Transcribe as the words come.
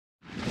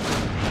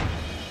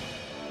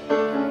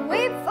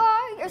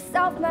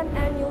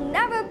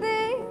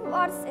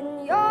what's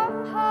in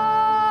your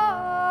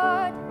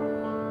heart.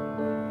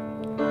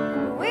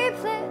 We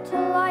played to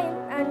lion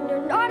and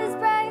you're not as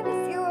brave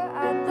as you were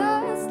at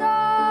the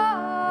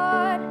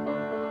start.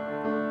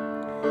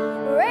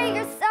 Rate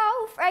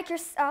yourself, wreck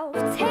yourself,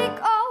 take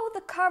all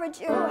the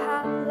courage you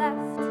have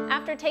left.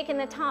 After taking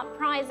the top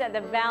prize at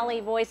the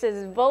Valley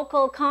Voices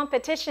vocal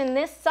competition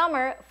this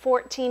summer,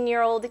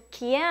 14-year-old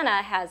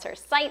Kianna has her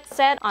sights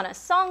set on a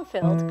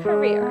song-filled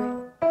career.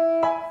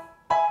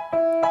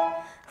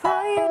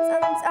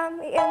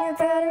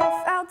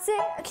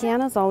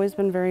 Kianna's always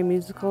been very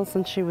musical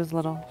since she was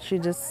little. She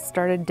just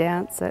started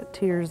dance at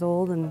 2 years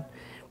old, and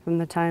from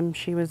the time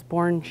she was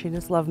born, she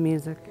just loved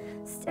music.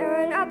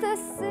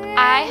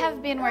 I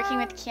have been working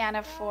with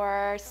Kianna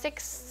for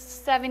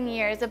 6-7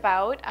 years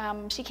about.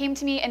 She came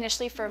to me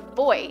initially for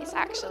voice,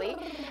 actually,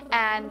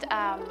 and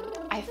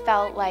I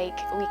felt like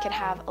we could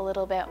have a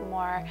little bit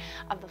more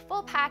of the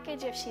full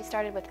package if she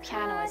started with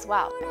piano as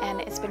well.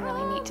 And it's been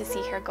really neat to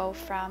see her go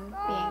from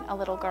being a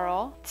little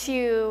girl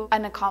to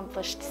an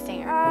accomplished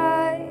singer.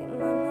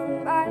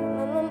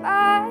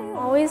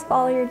 Always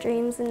follow your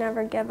dreams and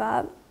never give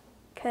up,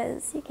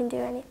 because you can do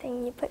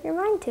anything you put your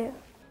mind to.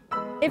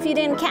 If you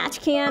didn't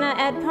catch Kianna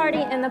at Party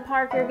in the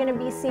Park, you're going to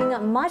be seeing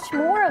much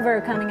more of her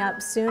coming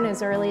up soon,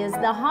 as early as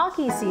the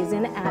hockey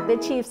season at the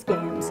Chiefs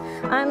games.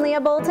 I'm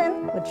Leah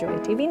Bolton with Joy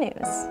TV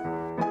News.